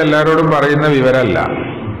പരസ്യമായി എല്ലാവരോടും പറയുന്ന വിവരമല്ല.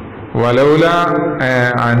 വലൗല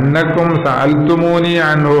അന്നക്കും സഅൽതുമൂനി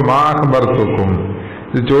അൻഹു മാ അഖ്ബർതുക്കും,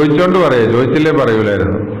 ഇത് ചോദിച്ചോണ്ട് പറയാ, ചോദിച്ചില്ലേ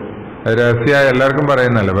പറയൂലായിരുന്നു. രഹസ്യമായി എല്ലാവർക്കും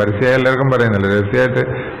പറയുന്നല്ല, പരസ്യമായി എല്ലാവർക്കും പറയുന്നല്ല, രഹസ്യമായിട്ട്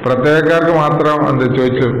പ്രത്യേകക്കാർക്ക് മാത്രം എന്ത്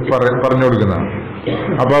ചോദിച്ചു പറഞ്ഞു കൊടുക്കുന്നതാണ്.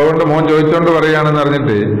 അപ്പൊ അതുകൊണ്ട് മോൻ ചോദിച്ചോണ്ട് പറയാണെന്ന്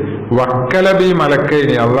പറഞ്ഞിട്ട് വക്കല ബി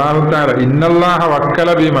മലക്കൈനി, അല്ലാഹു തആല ഇന്നല്ലാഹ വക്കല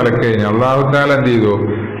ബി മലക്കൈനി, അല്ലാഹു തആല എന്ത് ചെയ്തു,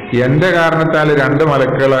 എന്റെ കാരണത്താൽ 2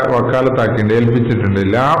 മലക്കുകളെ വക്കാലത്താക്കിണ്ട്, ഏൽപ്പിച്ചിട്ടുണ്ട്.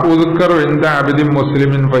 ലാ ഉദ്കറു ഇൻദ അബ്ദിൻ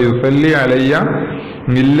മുസ്ലിമിൻ ഫയുസല്ലി അലയ്യ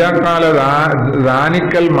ഇല്ലാ ഖാല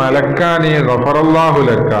ദാനിക്കൽ മലക്കാനി ഗഫറല്ലാഹു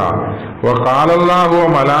ലക വഖാലല്ലാഹു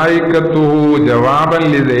മലായികത്തുഹു ജവാബൻ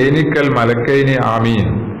ലിദൈനിക്കൽ മലക്കൈനി ആമീൻ.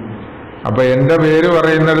 അപ്പൊ എന്റെ പേര്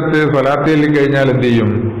പറയുന്നിടത്ത് സ്വലാത്ത് ചൊല്ലി കഴിഞ്ഞാൽ എന്ത് ചെയ്യും,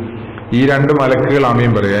 ഈ 2 മലക്കുകൾ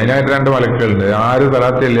ആമീൻ പറയും. അതിനായിട്ട് 2 മലക്കുകളുണ്ട്, ആര്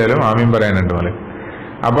സ്വലാത്ത് ചൊല്ലിയാലും ആമീൻ പറയാൻ 2 മലക്ക്.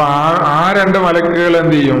 അപ്പൊ ആ 2 മലക്കുകൾ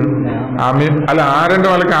എന്ത് ചെയ്യും, ആമീൻ അല്ല, ആ 2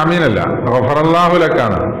 മലക്ക് ആമീനല്ല ഗഫറല്ലാഹു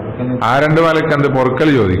ലക്കാണ്. ആ 2 മലക്ക് എന്ത്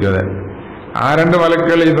പൊറുക്കൽ ചോദിക്കും. അതെ, ആ 2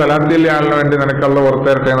 മലക്കുകൾ ഈ സ്വലാത്ത് ചൊല്ലിയ ആളിന് വേണ്ടി നിനക്കുള്ള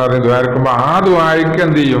പുറത്തേരട്ടെ എന്ന് പറഞ്ഞ് ദ്വാരക്കുമ്പോ ആ ദ്വായ്ക്ക്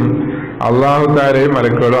എന്ത് ചെയ്യും, അല്ലാഹു തആലയും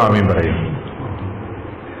മലക്കുകളും ആമീൻ പറയും.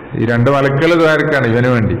 ഈ 2 മലക്കുകൾ ദ്വാരക്കാണ് ഇവന്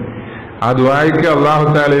വേണ്ടി, ആ ദുആയ്ക്ക് അല്ലാഹു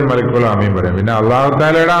തആലയും മലക്കുകളും ആമീൻ പറയും. പിന്നെ അല്ലാഹു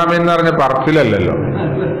തആലയുടെ ആമീൻ എന്ന് പറഞ്ഞ പറച്ചിലല്ലല്ലോ,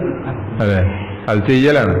 അതെ, അത്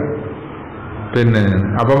ചെയ്യലാണ്. പിന്നെ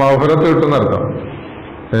അപ്പൊ മഗ്ഫിറത്ത് കിട്ടുന്നർത്ഥം.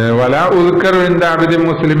 വലാ ഉദ്കറു ഇൻദ അബ്ദിൻ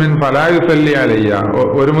മുസ്ലിമിൻ ഫലാ യുസല്ലി അലയ്യ,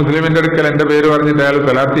 ഒരു മുസ്ലിമിന്റെ അടുക്കൽ എന്റെ പേര് പറഞ്ഞിട്ട് അയാൾ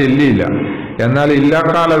സ്വലാത്ത് ചൊല്ലിയില്ല, എന്നാൽ ഇല്ലാ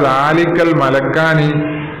ഖാല ദാലിക്കൽ മലക്കാനി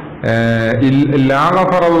ലാ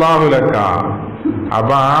ഗഫറല്ലാഹു ലക,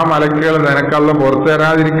 അപ്പൊ ആ മലക്കുകൾ നിനക്കല്ല പുറത്തു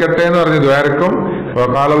തരാതിരിക്കട്ടെ എന്ന് പറഞ്ഞ് ദ്വാരക്കും.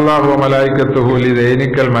 വഖാലല്ലാഹു വമലായികത്തുഹു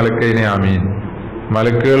ലിദൈനിക്കൽ മലക്കൈനി ആമീൻ,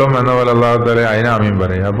 മലക്കുകളും എന്ന പോലെ അല്ലാഹു തആല അതിന് ആമീൻ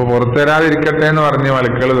പറയും. അപ്പൊ പുറത്തു തരാതിരിക്കട്ടെ എന്ന് പറഞ്ഞ്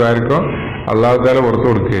മലക്കുകൾ ദ്വാരക്കും, അല്ലാഹു തആല പുറത്തു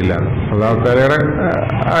കൊടുക്കുകയില്ല. അല്ലാഹു തആലയുടെ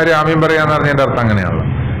ആര് ആമീൻ പറയാന്ന് പറഞ്ഞതിന്റെ അർത്ഥം അങ്ങനെയാണല്ലോ,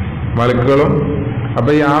 മലക്കുകളും. അപ്പൊ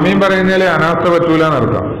ഈ ആമീൻ പറയുന്നതിലെ അനാസ്ഥ പറ്റൂല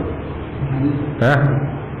എന്നർത്ഥം.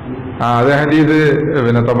 അതേ ഹദീസ്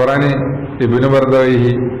പിന്നെ തബറാനി, ഇബ്നു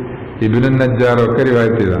ബർദവൈഹി, ഇബ്നു നജ്ജാർ ഒക്കെ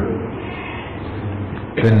റിവായത്ത് ചെയ്ത.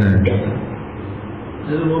 പിന്നെ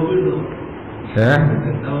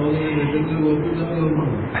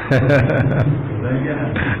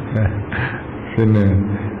പിന്നെ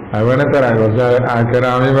അവനെ തരാം, കുറച്ച് ആൾക്കാർ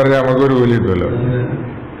ആമീൻ പറഞ്ഞ നമുക്കൊരു കൂലി കിട്ടുമല്ലോ.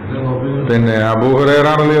 പിന്നെ അബൂ ഹുറൈറ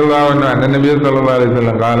റളിയല്ലാഹു അൻഹു അന്ന നബി സല്ലല്ലാഹു അലൈഹി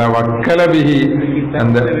വസല്ലം ഖാല വക്കല ബിഹി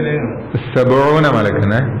എന്താ 70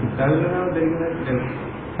 മലക്കനെ,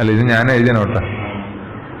 അല്ല ഇത് ഞാൻ എഴുതിയ നോട്ടാ,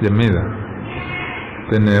 ജമ്മീത.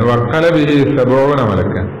 പിന്നെ വക്കല ബിഹി 70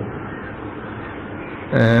 മലക്കൻ,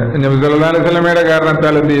 നബി സല്ലല്ലാഹു അലൈഹി വസല്ലമയുടെ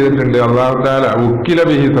കാരണത്താൽ എന്ത് ചെയ്തിട്ടുണ്ട്, അല്ലാഹു തആല ഉക്കില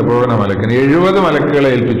ബിഹി 70 മലക്കൻ, 70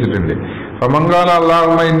 മലക്കുകളെ ഏൽപ്പിച്ചിട്ടുണ്ട്. فمن قال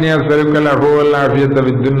اللهم إني أسألك العفو والعافية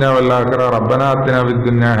في الدنيا والآخرة ربنا آتنا في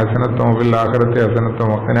الدنيا حسنة وفي الآخرة حسنة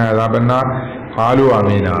وقنا عذاب النار قالوا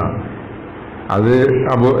آمين. അത്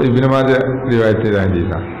ഇബ്നു മാജ റിവായത്ത് ചെയ്ത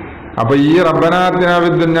ഹദീസാണ്. അപ്പൊ ഈ റബ്ബനാ ആതിനാ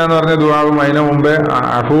ഫിദ്ദുനിയ എന്ന് പറഞ്ഞ ദുആവും അതിനു മുമ്പേ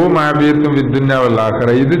അഫൂവും ആഫിയത്തും ഫിദ്ദുനിയ വൽ ആഖിറ,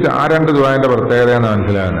 ഇത് ആ 2 ദുആന്റെ പ്രത്യേകതയാണ്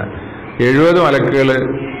മനസ്സിലാകുന്നത്. 70 മലക്കുകൾ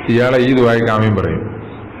ഇയാളെ ഈ ദുആയ്ക്ക് ആമീൻ പറയും,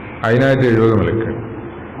 അതിനായിട്ട് 70 മലക്കുകൾ.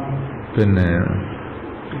 പിന്നെ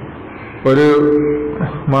ഒരു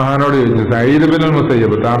മഹാനോട് ചോദിച്ചു, സഈദ് ഇബ്നുൽ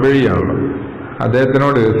മുസയ്യിബ് താബിഈയാണല്ലോ,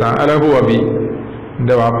 അദ്ദേഹത്തിനോട് സഅലഹു അബി,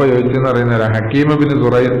 എന്റെ വാപ്പ ചോദിച്ചെന്ന് പറയുന്ന ഹക്കീം ഇബ്നു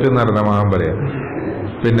സുറൈത്ത് എന്ന് പറയുന്ന മഹാൻ പറയാം.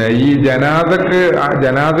 പിന്നെ ഈ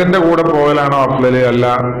ജനാസന്റെ കൂടെ പോകലാണോ അഫ്ളല്, അല്ല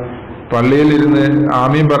പള്ളിയിലിരുന്ന്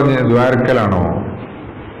ആമീൻ പറഞ്ഞ് ദ്വാരക്കലാണോ?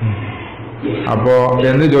 അപ്പോ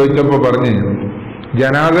എന്ന് ചോദിച്ചപ്പോ പറഞ്ഞ്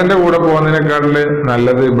ജനാസന്റെ കൂടെ പോകുന്നതിനേക്കാളില്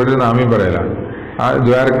നല്ലത് ഇവിടെ ആമീൻ പറയലാണ്, ആ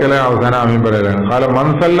ദ്വാരക്കല അവസാനം ആമീൻ പറയലാണ്. കാലം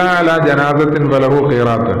മൻസല്ല അല ജനാസത്തിൻ ഫലഹു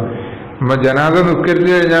ഖീറാത്ത്, ജനാസ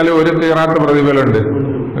നിസ്കരിച്ചു കഴിഞ്ഞാൽ 1 ഖീറാത്ത് പ്രതിഫലമുണ്ട്.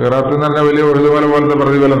 ഖീറാത്ത് എന്ന് പറഞ്ഞാൽ വലിയ ഉറുദുപോലെ പോലത്തെ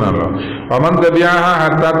പ്രതിഫലം എന്നാണല്ലോ. വമൻ തബിഅഹ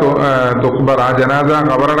ഹത്താ തുഖ്ബർ, ആ ജനാസ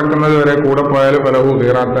ഖബറടക്കുന്നത് വരെ കൂടെ പോയാൽ ഫലഹു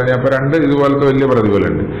ഖീറാത്താനി, അപ്പൊ 2 ഇതുപോലത്തെ വലിയ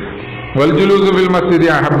പ്രതിഫലമുണ്ട്. വൽ ജുലൂസു ഫിൽ മസ്ജിദി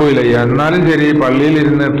അഹബ്ബു ഇലയ്യ, എന്നാലും ശരി പള്ളിയിൽ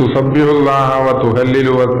ഇരുന്ന് തുസബ്ബിഹുല്ലാഹ വ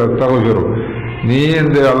തുഹല്ലിലു വ തസ്തഗ്ഫിറു, നീ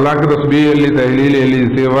എന്ത് അള്ളാഹ്ക്ക് തസ്ബീഹ് ചൊല്ലി തഹ്ലീൽ ചൊല്ലി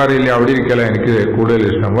ഇസ്തിഗ്ഫാർ ചൊല്ലി അവിടെ ഇരിക്കല എനിക്ക് കൂടുതൽ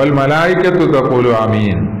ഇഷ്ടം. വൽ മലായികത്തു തഖൂലു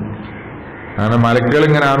ആമീൻ. അങ്ങനെ മലക്കുകൾ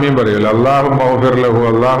ഇങ്ങനെ ആമീൻ പറയുമല്ലോ, അല്ലാഹുമ്മ ഗ്ഫിർ ലഹു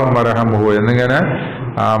അല്ലാഹുമ്മ റഹംഹു എന്നിങ്ങനെ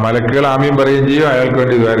മലക്കുകൾ ആമീൻ പറയുകയും ചെയ്യും, അയാൾക്ക്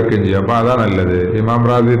വേണ്ടി ദ്വാരക്കുകയും ചെയ്യും. അപ്പൊ അതാ നല്ലത്. ഇമാം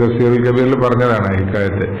റാസി തഫ്സീറുൽ കബീറിൽ പറഞ്ഞതാണ്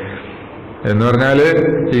ഹിക്കായത്ത്. എന്ന് പറഞ്ഞാല്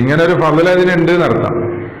ഇങ്ങനെ ഒരു ഫضل അതിനുണ്ട് എന്നർത്ഥം.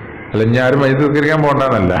 അല്ല ഇനി ആരും മയ്യിത്ത് നിസ്കരിക്കാൻ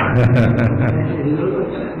പോണ്ടെന്നല്ല.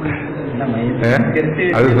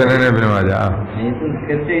 അത് സനൻ ഇബ്നു മാജ.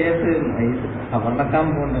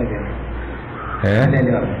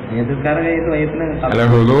 അല്ല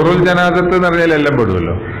ഹുദൂറുൽ ജനാസത്ത് എന്ന് പറഞ്ഞാൽ എല്ലാം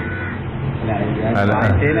പെടുമല്ലോ.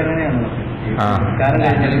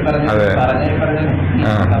 അതെ.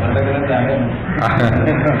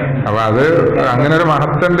 അപ്പൊ അത് അങ്ങനെ ഒരു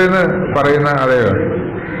മഹത്തുണ്ടെന്ന് പറയുന്ന അതെയോ.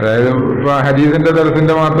 അതായത് ഇപ്പൊ ഹദീസിന്റെ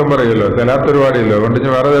ദർസിന്റെ മാത്രം പറയുമല്ലോ, സലാത്ത് ഒരുപാടില്ലോ, അതുകൊണ്ട്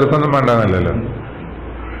വേറെ ദർസൊന്നും വേണ്ടെന്നല്ലോ.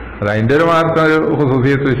 അത് അതിന്റെ ഒരു മാത്രം ഒരു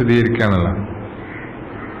ഹുസൂസിയത്ത് വിശദീകരിക്കാന്നുള്ള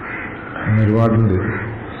അങ്ങനെ ഒരുപാടുണ്ട്.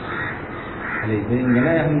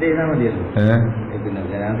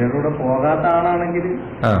 പോകാത്ത ആളാണെങ്കിൽ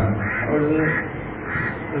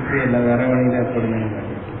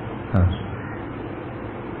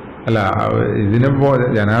അല്ല ഇതിനിപ്പോ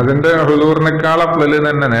ജനാസിന്റെ ഹുദൂറിനേക്കാൾ അഫ്ളൽ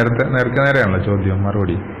തന്നെ നേർക്ക് നേരെയാണല്ലോ ചോദ്യം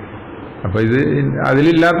മറുപടി. അപ്പൊ ഇത്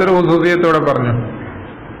അതിലില്ലാത്തൊരു ഹുസൂസിയത്തോടെ പറഞ്ഞു.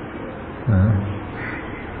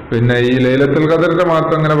 പിന്നെ ഈ ലൈലത്തുൽ ഖദറിന്റെ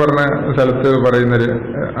മാത്രം അങ്ങനെ പറഞ്ഞ സ്ഥലത്ത് പറയുന്നൊരു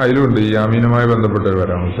അതിലുണ്ട് ഈ ആമീനുമായി ബന്ധപ്പെട്ടൊരു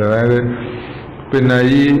പരാമർശം. അതായത് പിന്നെ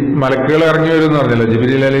ഈ മലക്കുകൾ ഇറങ്ങി വരും എന്ന് പറഞ്ഞല്ലോ,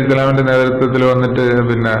 ജിബ്രീൽ അലൈഹി സ്വലാമിന്റെ നേതൃത്വത്തിൽ വന്നിട്ട്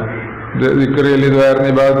പിന്നെ ദിക്ർ ചൊല്ലി ദ്വാരന്ന്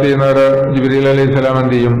ഇബാദത്ത് ചെയ്യുന്നവരെ ജിബ്രീൽ അലൈഹി സ്വലാം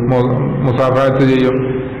എന്ത് ചെയ്യും, മുസാഫഹത്ത് ചെയ്യും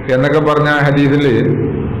എന്നൊക്കെ പറഞ്ഞ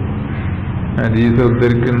ഹദീസ്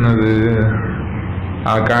ഉദ്ധരിക്കുന്നത്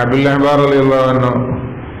ആ കഅബുൽ അഹ്ബാർ റളിയല്ലാഹു അൻഹു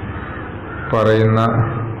പറയുന്ന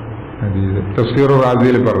തഫ്സീർ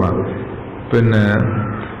റാസിയിൽ പറഞ്ഞ. പിന്നെ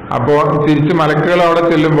അപ്പോ തിരിച്ച് മലക്കുകൾ അവിടെ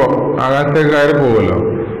ചെല്ലുമ്പോ ആകാശത്തേക്ക് കയറി പോകുമല്ലോ.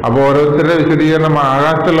 അപ്പൊ ഓരോരുത്തരുടെ വിശദീകരണം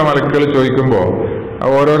ആകാശത്തുള്ള മലക്കുകൾ ചോദിക്കുമ്പോ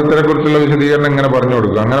ഓരോരുത്തരെ കുറിച്ചുള്ള വിശദീകരണം ഇങ്ങനെ പറഞ്ഞു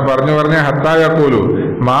കൊടുക്കും. അങ്ങനെ പറഞ്ഞ് ഹത്തായക്കൂലു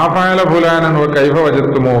മാഫാല ഫുലാനൻ കൈഫ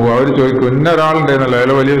വജത്തുമോ. അവർ ചോദിക്കും ഇന്ന ഒരാളുണ്ടായിരുന്നല്ലോ,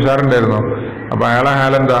 അയാൾ വലിയ ഉഷാറുണ്ടായിരുന്നു, അപ്പൊ അയാളെ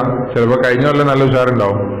ഹാലെന്താ, ചിലപ്പോ കഴിഞ്ഞ കൊല്ലം നല്ല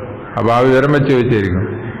ഉഷാറുണ്ടാവും. അപ്പൊ ആ വിവരം വെച്ച് ചോദിച്ചായിരിക്കും.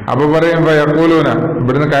 അപ്പൊ പറയും യഖൂലൂന,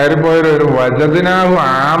 ഇവിടുന്ന് കയറിപ്പോയൊരു വജദ്നാഹു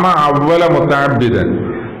ആമ അവ്വല മുതഅബ്ബിദൻ,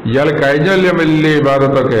 ഇയാൾ കഴിഞ്ഞ കൊല്ലം വലിയ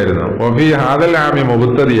ഇബാദത്തൊക്കെ ആയിരുന്നു. വഫീ ഹാദൽ ആമി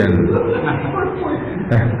മുബ്തദിയൻ,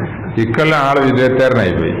 ഇക്കൊല്ലം ആള്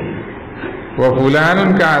വിജയത്തേരനായി പോയി. ഫുലാനുൻ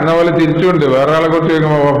എന്ന പോലെ തിരിച്ചുകൊണ്ട് വേറെ ആളെ കുറിച്ച്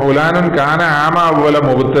ചോദിക്കുമ്പോ ഫുലാനുൻ കാന ആമ അവ്വല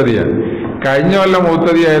മുബ്തദിയൻ, കഴിഞ്ഞ കൊല്ലം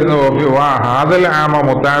മുബ്തദിയായിരുന്നു. വാ ഹാദൽ ആമ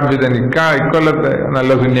മുതഅബ്ബിദൻ, ഇക്കൊല്ലത്തെ നല്ല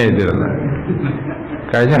സുന്നിയായിത്തീരുന്നു.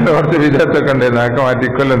 കഴിഞ്ഞ കുറച്ച് വിധത്തൊക്കെ ഉണ്ടായിരുന്നു, അതൊക്കെ മാറ്റി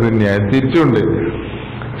ഇക്കൊല്ലം സുന്നിയായി തിരിച്ചുണ്ട്.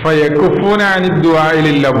 ഫയകുഫൂന അനി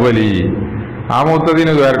ദുആഇൽ അവ്വലി, ആ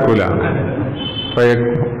മുബ്തദിന് ദ്വാരക്കൂല.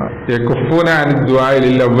 ഫയകുഫൂന അനി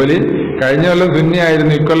ദുആഇൽ അവ്വലി, കഴിഞ്ഞ കൊല്ലം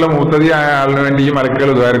സുന്നിയായിരുന്നു, ഇക്കൊല്ലം മുബ്തദിയായ ആളിന് വേണ്ടി ഈ മലക്കുകൾ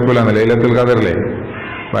ദ്വാരക്കൂല എന്നല്ലേ ലൈലത്തുൽ ഖദറിലെ.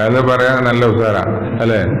 അത് പറയാൻ നല്ല ഉസാറാണ്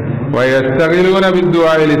അല്ലെ. വയസ്തഗിലൂന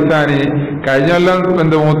ബിദ്ദുആഇൽ ഇസ്താനി, കഴിഞ്ഞ കൊല്ലം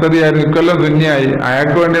എന്ത് മുബ്തദിയായിരുന്നു, ഇക്കൊല്ലം സുന്നിയായി,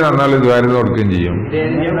 അയാൾക്ക് വേണ്ടി നന്നാൾ ദ്വാരം കൊടുക്കുകയും ചെയ്യും.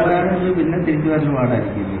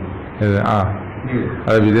 ആ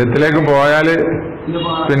അത് വിജയത്തിലേക്ക് പോയാല്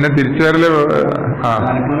പിന്നെ തിരിച്ചു വരല്. ആ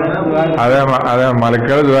അതെ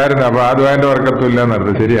മലക്കൾ ദ്വാരുന്നു. അപ്പൊ ആ ദ്വാരന്റെ വർക്കത്തുമില്ല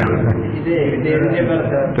എന്നർത്ഥം. ശരിയാണ്.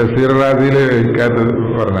 തഫ്സീർ റാസിയില് ഹിക്കായത്ത്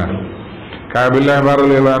പറഞ്ഞ കഅബുൽ അഹ്ബാർ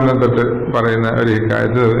റളിയല്ലാഹു അൻഹു തൊട്ട് പറയുന്ന ഒരു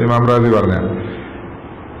ഹിക്കായത്ത് ഇമാം റാസി പറഞ്ഞ.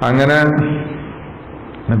 അങ്ങനെ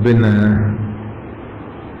പിന്നെ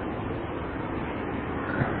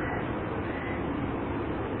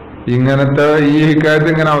ഇങ്ങനത്തെ ഈ ഹിക്കായത്ത്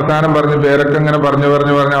ഇങ്ങനെ അവസാനം പറഞ്ഞ് പേരൊക്കെ ഇങ്ങനെ പറഞ്ഞു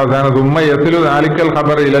അവസാനം സുമ്മ യസ്ലു ദാലിക്കൽ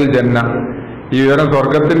ഖബർ ഇലൽ ജന്ന, ഈ വിവരം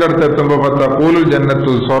സ്വർഗത്തിന്റെ അടുത്ത് എത്തുമ്പോ തഖൂലുൽ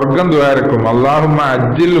ജന്നത്തു, സ്വർഗം ദ്വാരക്കും അല്ലാഹുമ്മ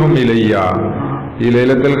അജ്ജിൽഹും ഇലയ്യ, ഈ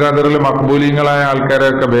ലൈലത്തുൽ ഖദറിൽ മഖ്ബൂലീങ്ങളായ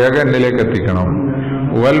ആൾക്കാരെയൊക്കെ വേഗം എന്നിലേക്ക് എത്തിക്കണം.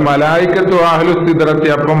 വൽ മലായികത്തു അഹ്ലു സിദ്റത്തി,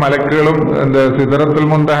 അപ്പം മലക്കുകളും സിദ്റത്തുൽ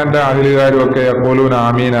മുൻതഹന്റെ അഹ്ലുകാരും ഒക്കെ യഖൂലൂന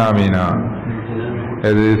ആമീന ആമീന,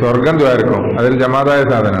 ഇത് സ്വർഗം ദ്വാരക്കും. അതൊരു ജമാഅത്തായ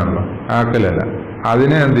സാധനമാണല്ലോ, ആക്കലല്ല.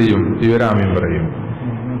 അതിനെ എന്ത് ചെയ്യും, ഇവരാമീൻ പറയും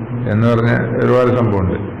എന്ന് പറഞ്ഞ ഒരുപാട്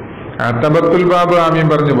സംഭവമുണ്ട്. അത്തബത്തുൽ ബാബ് ആമീൻ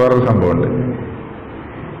പറഞ്ഞു വേറൊരു സംഭവമുണ്ട്.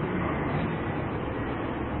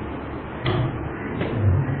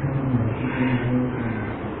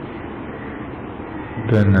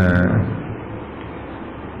 പിന്നെ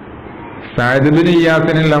സഅദ് ഇബ്നു ഇയാസ്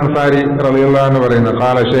അൻസാരി റളിയല്ലാഹു അൻഹു പറയുന്നു,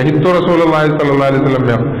 ഖാല ഷഹിദ്തു റസൂലുള്ളാഹി സ്വല്ലല്ലാഹു അലൈഹി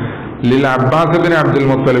വസല്ലം ലിൽ അബ്ബാസ് ഇബ്നു അബ്ദുൽ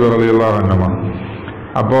മുത്തലിബ് റളിയല്ലാഹു അൻഹു.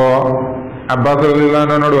 അപ്പോ അബ്ബാസ് റളിയല്ലാഹു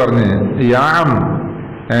അൻഹുവിനോട് പറഞ്ഞു, യാ അം,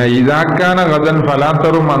 ഇദാക്കാന ഗദൻ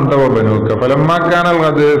ഫലാത്തറും അന്തവ ബനൂക ഫലമ്മാക്കാനൽ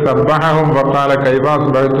ഗദ് സബ്ബഹഹും ഫഖാല കൈഫ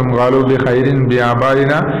അസ്ബഹ്തും ഖാലൂ ബി ഖൈരിൻ ബി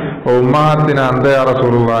ആബായിന വഉമ്മഹാത്തിന അന്ത യാ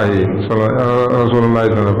റസൂലുള്ളാഹി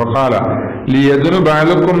സ്വല്ലല്ലാഹു ഫഖാല ലിയദ്നു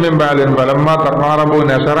ബഅലുക്കും മിൻ ബഅലിൻ ഫലമ്മാ തഖാറബു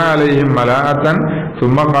നശറ അലൈഹിം മലാഅതൻ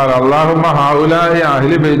ثم قال اللهم هؤلاء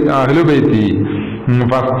أهل بيتي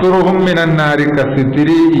فاسترهم من النار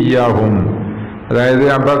كستري إياهم. അതായത്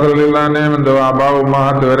അബ്ബാസ് റളിയല്ലാഹുവിനെയും എന്തോ അബാവ്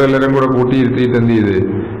ഉമ്മഹാത്ത് ഇവരെല്ലാവരും കൂടെ കൂട്ടിയിരുത്തിയിട്ട് എന്ത് ചെയ്ത്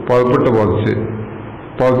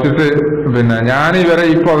പൊതിച്ചിട്ട് പിന്നെ ഞാൻ ഇവരെ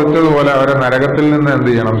ഈ പൊതിച്ചതുപോലെ അവരെ നരകത്തിൽ നിന്ന് എന്ത്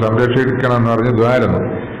ചെയ്യണം, സംരക്ഷിക്കണം എന്ന് പറഞ്ഞ്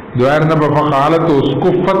ദ്വാരുന്നപ്പോ ഖാലത്ത്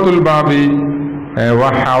ഉസ്കുഫത്തുൽ ബാബി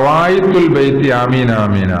വഹവായിത്തുൽ ബൈത്തി ആമീന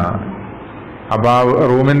ആമീന. അപ്പൊ ആ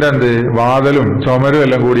റൂമിന്റെ വാതിലും ചുമരും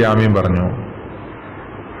എല്ലാം കൂടി ആമീൻ പറഞ്ഞു.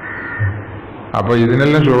 അപ്പൊ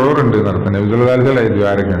ഇതിനെല്ലാം ഷുറൂറുണ്ട് നടത്തുന്നത് വിസുലായി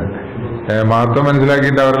ദ്വാരക്കാണ് മഹത്വം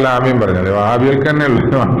മനസ്സിലാക്കിയിട്ട് അവരെല്ലാം ആമീൻ പറഞ്ഞത്. വാബിയൽക്ക് തന്നെ ഉള്ളു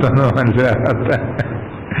മഹത്വം മനസ്സിലാക്കാത്ത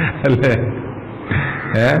അല്ലേ.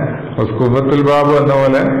 ഉസ്കുഫത്തുൽ ബാബു എന്ന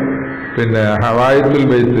പോലെ പിന്നെ ഹവായിത്തുൽ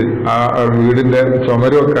ബൈത്ത് ആ വീടിന്റെ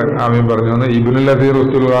ചുമരുമൊക്കെ ആമീൻ പറഞ്ഞു എന്ന് ഇബ്നുൽ അസീർ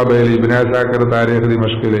ഉസ്തുൽ വാബയിൽ ഇബ്നു അസാക്കിർ താരീഖ്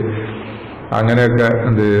ദിമഷ്കില് അങ്ങനെയൊക്കെ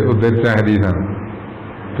ഉദ്ധരിച്ച ഹദീസാണ്.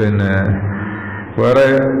 പിന്നെ വേറെ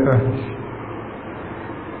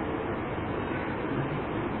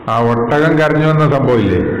ആ ഒട്ടകം കരഞ്ഞു വന്ന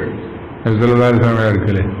സംഭവമില്ലേ നബിസ്വല്ലല്ലാഹു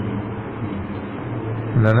അടുക്കല്,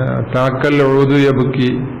 എന്താണ് താക്കൽ ഉഴുതു യബുക്കി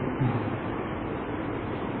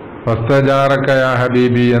വസ്തജാറക യാ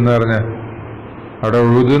ഹബീബി എന്ന് പറഞ്ഞ അവിടെ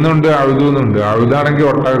ഉഴുതുന്നുണ്ട് അഴുതുന്നുണ്ട്. അഴുതാണെങ്കിൽ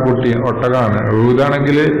ഒട്ടകമാണ്,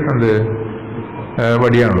 ഉഴുതാണെങ്കിൽ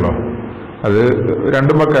വടിയാണല്ലോ. അത്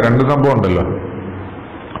രണ്ടും രണ്ട് സംഭവം ഉണ്ടല്ലോ.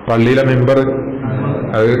 പള്ളിയിലെ മിമ്പർ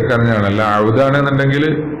അത് കരഞ്ഞാണല്ല, അഴുതാണെന്നുണ്ടെങ്കിൽ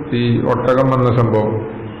ഈ ഒട്ടകം വന്ന സംഭവം.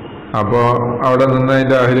 അപ്പോ അവിടെ നിന്ന്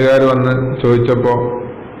അതിന്റെ അഹലുകാർ വന്ന് ചോദിച്ചപ്പോ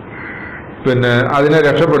പിന്നെ അതിനെ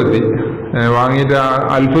രക്ഷപ്പെടുത്തി വാങ്ങിയിട്ട്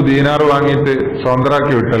 1000 ദീനാർ വാങ്ങിയിട്ട്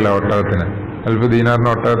സ്വന്തമാക്കി വിട്ടല്ലോ ഒട്ടകത്തിന്. 1000 ദീനാറിന്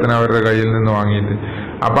ഒട്ടകത്തിന് അവരുടെ കയ്യിൽ നിന്ന് വാങ്ങിയിട്ട്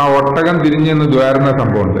അപ്പൊ ആ ഒട്ടകം തിരിഞ്ഞെന്ന് ദ്വാരുന്ന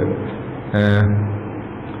സംഭവമുണ്ട്.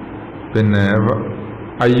 പിന്നെ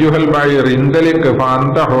അയ്യുഹൽ ബഈർ ഇൻദലിക്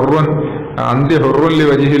ഫഅന്ത ഹുർറുൻ അന്തി ഹുർറുൻ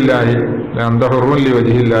ലിവജ്ഹില്ലാഹി അന്ത ഹുർറുൻ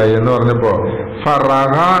ലിവജ്ഹില്ലാഹി എന്ന് പറഞ്ഞപ്പോ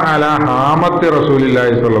ഫറഗ അലാ ഹാമത്തി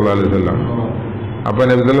റസൂലില്ലാഹി സ്വല്ലല്ലാഹു അലൈഹി വസല്ലം. അപ്പൊ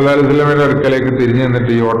നബി സല്ലല്ലാഹു അലൈഹി വസല്ലമയുടെ അടുക്കലേക്ക് തിരിഞ്ഞു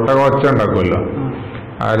നിന്നിട്ട് ഈ ഒട്ടകം ഒച്ച ഉണ്ടാക്കുമല്ലോ,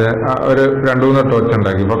 ഒരു 2-3 വട്ടം ഒച്ച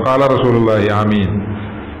ഉണ്ടാക്കി. ഫഖാല റസൂലുള്ളാഹി ആമീൻ.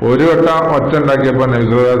 ഒരു വട്ടം ഒച്ച ഉണ്ടാക്കിയപ്പോ നബി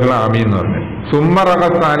സല്ലല്ലാഹു അലൈഹി വസല്ലം ആമീൻ എന്ന് പറഞ്ഞു. സുമ്മ റഗ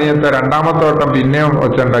സാനിയത്തെ 2ാമത്തെ വട്ടം പിന്നെയും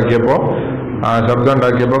ഒച്ച ഉണ്ടാക്കിയപ്പോ ശബ്ദം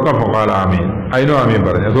ഉണ്ടാക്കിയപ്പോ ഫഖാല ആമീൻ, അതിനും ആമീൻ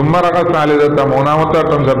പറഞ്ഞു. സുമ്മ റഗ സാലിദത്തെ 3ാമത്തെ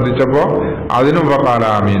വട്ടം ശബ്ദിച്ചപ്പോ അതിനും ഫഖാല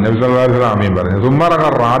ആമീൻ, നബി സല്ലല്ലാഹു അലൈഹി വസല്ലം ആമീൻ പറഞ്ഞു. സുമ്മ റഗ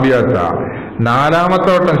റാബിയത്ത 4ാമത്തെ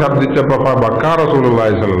വട്ടം ശബ്ദിച്ചപ്പോ ബക്കാ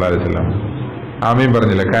റസൂലുള്ളാഹി സ്വല്ലല്ലാഹു അലൈഹി വസല്ലം, ആമീൻ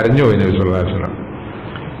പറഞ്ഞില്ല, കരഞ്ഞു പോയി നബി സല്ലല്ലാഹു അലൈഹി വസല്ലം.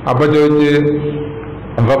 അപ്പൊ ചോദിച്ച്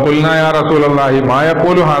ഫഖുൽനാ യാ റസൂലല്ലാഹി മാ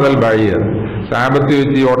യഖൂലു ഹാദൽ ബഈർ. സഹാബത്ത്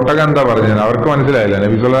ചോദിച്ചു ഈ ഒട്ടകം എന്താ പറഞ്ഞത്, അവർക്ക് മനസ്സിലായില്ല,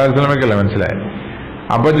 നബി സല്ലല്ലാഹു അലൈഹി വസല്ലമയ്ക്കല്ല മനസ്സിലായി.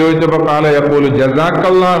 അപ്പൊ ചോദിച്ചപ്പോ ഖാല യഖൂലു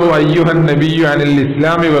ജസാക്കല്ലാഹു അയ്യുഹൻ നബിയ്യു അനിൽ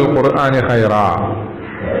ഇസ്ലാമി വൽ ഖുർആനി ഖൈറാ.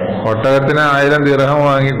 ഒട്ടകത്തിന് 1000 ദിർഹം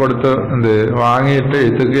വാങ്ങിക്കൊടുത്ത് വാങ്ങിയിട്ട്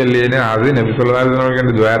എത്തുകയല്ലേന് അത് നബി സല്ലല്ലാഹു അലൈഹി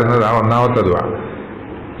വസല്ലമയ്ക്ക് ദ്വാരുന്നത് ആ 1ാമത്തെ ദ്വാ.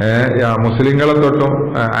 മുസ്ലിങ്ങളെ തൊട്ടും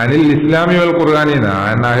അനിൽ ഇസ്ലാമി വൽ ഖുർആനിന്ന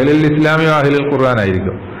അഹ്ലിൽ ഇസ്ലാമി അഹ്ലിൽ ഖുർആൻ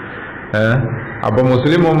ആയിരിക്കും. അപ്പൊ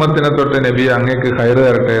മുസ്ലിം ഉമ്മത്തിനെ തൊട്ട് നബി അങ്ങേക്ക് ഖൈർ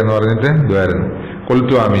തരട്ടെ എന്ന് പറഞ്ഞിട്ട് ദ്വാരുന്നു.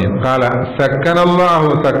 ഖുൽതു ആമീൻ. ഖാല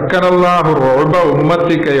സക്കനല്ലാഹു റുഅബ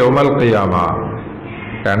ഉമ്മത്തിക യൗമൽ ഖിയാമ.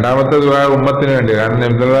 2ാമത്തെ ദുആ ഉമ്മത്തിന് വേണ്ടി. കാരണം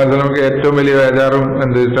നബി സല്ലല്ലാഹു അലൈഹി വസല്ലമക്ക് ഏറ്റവും വലിയ വേജാറും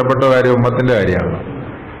ഇഷ്ടപ്പെട്ട കാര്യം ഉമ്മത്തിന്റെ കാര്യമാണ്.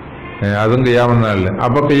 അതും ഖിയാമത്ത്.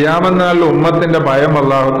 അപ്പൊ ഖിയാമത്ത് നാളിൽ ഉമ്മത്തിന്റെ ഭയം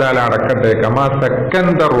അല്ലാഹു തആല അടക്കട്ടെ. കമാ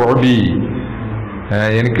സക്കൻത റുഅബി,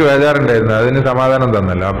 എനിക്ക് വേജാറുണ്ടായിരുന്നു, അതിന് സമാധാനം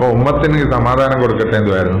തന്നല്ലോ. അപ്പൊ ഉമ്മത്തിന് സമാധാനം കൊടുക്കട്ടെ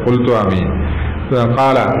എന്നായിരുന്നു. ഖുൽതു ആമീൻ.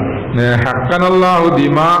 ഖാല ഹഖനല്ലാഹു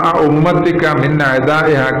ദിമാഅ ഉമ്മത്തിക മിൻ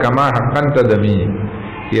അഅദാഇഹ കമാ ഹഖൻത ദമീ.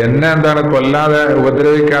 എന്നെ കൊല്ലാതെ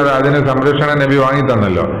ഉപദ്രവിക്കാതെ അതിന് സംരക്ഷണം നബി വാങ്ങി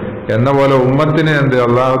തന്നല്ലോ എന്ന പോലെ ഉമ്മത്തിന്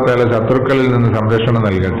അല്ലാഹു തആല ശത്രുക്കളിൽ നിന്ന് സംരക്ഷണം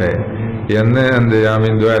നൽകട്ടെ എന്ന്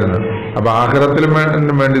ആമീൻ ദ്വാരുന്നു. അപ്പൊ ആഖിറത്തിലും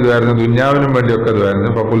വേണ്ടി ദ്വാരുന്നു, ദുനിയാവിനും വേണ്ടിയൊക്കെ ദ്വാരുന്നു.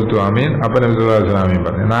 ഫഖുൽതു ആമീൻ. അപ്പൊ നബി സല്ലല്ലാഹു അലൈഹി വസല്ലം ആമീൻ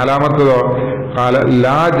പറഞ്ഞു. 4ാമത്തതോ ഖാല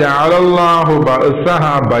ലാ ജഅലല്ലാഹു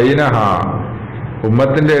ബഅസഹാ ബൈനഹാ.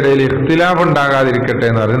 ഉമ്മത്തിന്റെ ഇടയിൽ ഇഖ്തിലാഫ് ഉണ്ടാകാതിരിക്കട്ടെ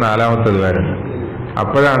എന്ന് പറഞ്ഞ് 4ാമത്തെ ദ്വാരുന്നു.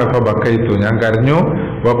 അപ്പോഴാണ് ഇപ്പൊ ബക്കൈത്തു, ഞാൻ കരഞ്ഞു.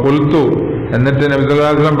 വഖുൽതു, എന്നിട്ട് നബി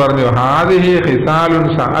സല്ലല്ലാഹു അലൈഹി വസല്ലം പറഞ്ഞു ഹാദിഹി ഖിസാലുൻ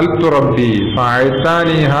സഅൽതു റബ്ബി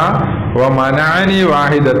ഫഅതാനിഹാ വമനഅനി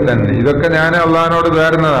വാഹിദത്തൻ. ഇതൊക്കെ ഞാൻ അള്ളാഹിനോട്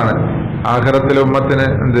ദ്വാരുന്നതാണ്. ആഖിറത്തിലെ ഉമ്മത്തിന്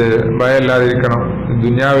ഭയമില്ലാതിരിക്കണം,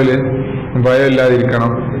 ദുനിയാവില്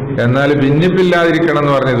ഭയമില്ലാതിരിക്കണം, എന്നാൽ ഭിന്നിപ്പില്ലാതിരിക്കണം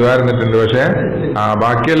എന്ന് പറഞ്ഞ് ദ്വാരുന്നിട്ടുണ്ട്. പക്ഷെ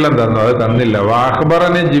ബാക്കിയെല്ലാം തന്നു, അത് തന്നില്ല.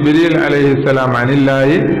 വാഖ്ബറനി ജിബ്രീൽ അലൈഹിസ്സലാം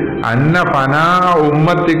അനില്ലാഹി അന്ന ഫനാ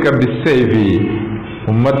ഉമ്മത്തിക ബിസ്സൈഫി.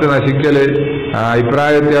 ഉമ്മത്ത് നശിക്കല്,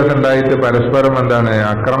 അഭിപ്രായ വ്യത്യാസം ഉണ്ടായിട്ട് പരസ്പരം എന്താണ്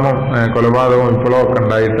അക്രമം, കൊലപാതകവും വിപ്ലവം ഒക്കെ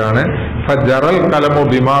ഉണ്ടായിട്ടാണ് ഫജറൽ കലമു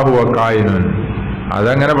ബിമാഹു കായിനുൻ,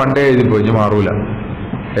 അതങ്ങനെ പണ്ടേ എഴുതിപ്പോയി, ഇനി മാറൂല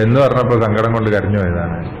എന്ന് പറഞ്ഞപ്പോ സങ്കടം കൊണ്ട് കരഞ്ഞു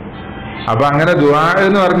പോയതാണ്. അപ്പൊ അങ്ങനെ ദുആ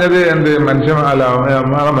എന്ന് പറഞ്ഞത് എന്ത്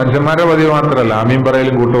മനുഷ്യന്മാരുടെ പതിവ് മാത്രമല്ല, ആമീൻ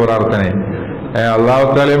പറയലും കൂട്ടുപ്രാർത്ഥനയും അല്ലാഹു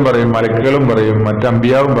തആലയും പറയും, മലക്കുകളും പറയും,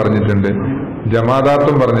 മറ്റമ്പിയാവും പറഞ്ഞിട്ടുണ്ട്,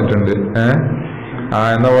 ജമാദാത്തും പറഞ്ഞിട്ടുണ്ട്,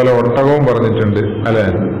 എന്ന പോലെ ഒട്ടകവും പറഞ്ഞിട്ടുണ്ട് അല്ലെ.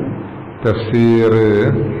 തഫ്സീർ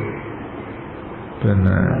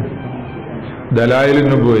പിന്നെ ദലായിലുൻ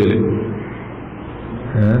നുബുവയിൽ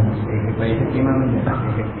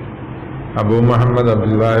അബൂ മുഹമ്മദ്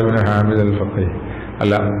അബ്ദുല്ലാഹി ഇബ്നു ഹാമിദ് അൽ ഫഖീഹ്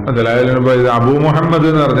അല്ല, ദലായിലുൻ നുബുവ അബൂ മുഹമ്മദ്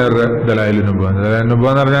എന്ന് പറഞ്ഞ ദലായിലുൻ നുബുവ എന്ന്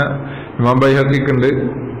പറഞ്ഞ ഇമാം ബൈഹഖിക്കുണ്ട്,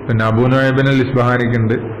 പിന്നെ അബൂ നുഐബിൻ അൽ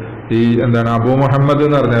ഇസ്ബഹാനിക്കുണ്ട്. ഈ എന്താണ് അബൂ മുഹമ്മദ്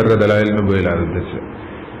എന്ന് പറഞ്ഞവരുടെ ദലായിലുൻ നുബുവയിലാണ് ഉദ്ദേശിച്ചത്.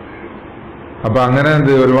 അപ്പൊ അങ്ങനെ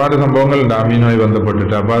ഒരുപാട് സംഭവങ്ങളുണ്ട് ആമീനുമായി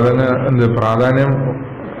ബന്ധപ്പെട്ടിട്ട്. അപ്പൊ അതങ്ങ് പ്രാധാന്യം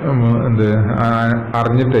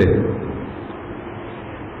അറിഞ്ഞിട്ടേ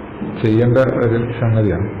ചെയ്യേണ്ട ഒരു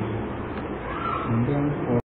സംഗതിയാണ്.